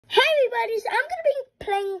everybody, so I'm gonna be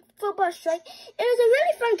playing Football Strike. It is a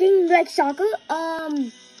really fun game like soccer.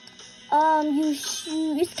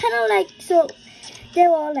 It's kind of like, so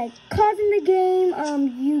there are like cards in the game.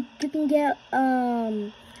 You can get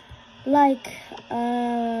like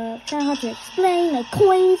kind of hard to explain, like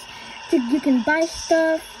coins. So you can buy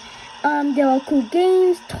stuff. There are cool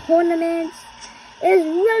games, tournaments. It is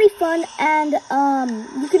really fun, and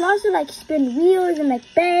you can also like spin wheels and like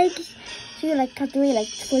bags. So you like have to wait, like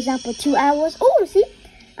for example 2 hours. Oh, see,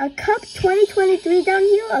 a cup 2023 down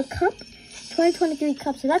here, a cup 2023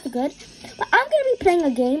 cup. So that's good. But I'm gonna be playing a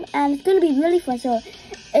game, and it's gonna be really fun. So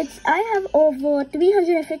I have over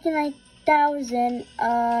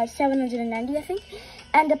 359,790, I think,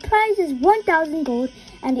 and the prize is 1,000 gold,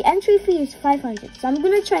 and the entry fee is 500. So I'm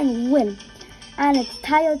gonna try and win, and it's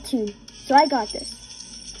tile 2. So I got this.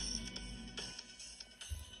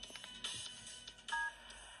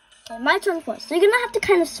 Okay, my turn first. So you're gonna have to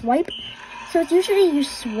kind of swipe. So it's usually you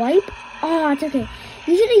swipe. Oh, it's okay.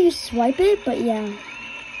 Usually you swipe it, but yeah.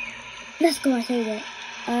 Let's go, I saved it.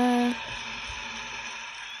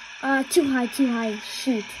 Too high.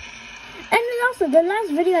 Shoot. And then also, the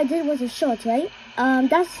last video I did was a short, right?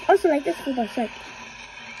 That's also like this Football Strike.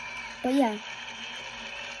 But yeah.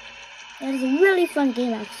 That is a really fun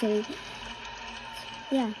game, actually.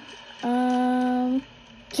 Yeah.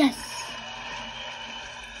 Yes.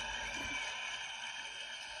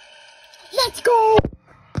 Let's go!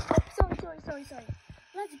 Sorry.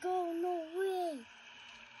 Let's go, no way.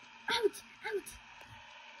 Out.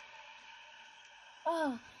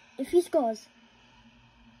 Oh, if he scores.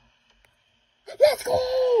 Let's go!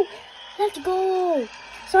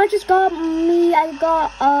 So I just got what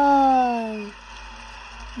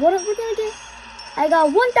did I do? I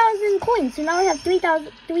got 1,000 coins, so now I have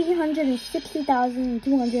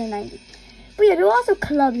 360,290. But yeah, there are also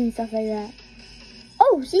clubs and stuff like that.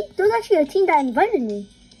 Oh, see, there's actually a team that invited me.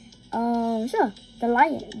 Sure, the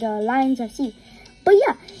Lions FC. But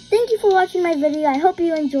yeah, thank you for watching my video. I hope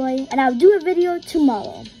you enjoy, and I'll do a video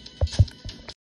tomorrow.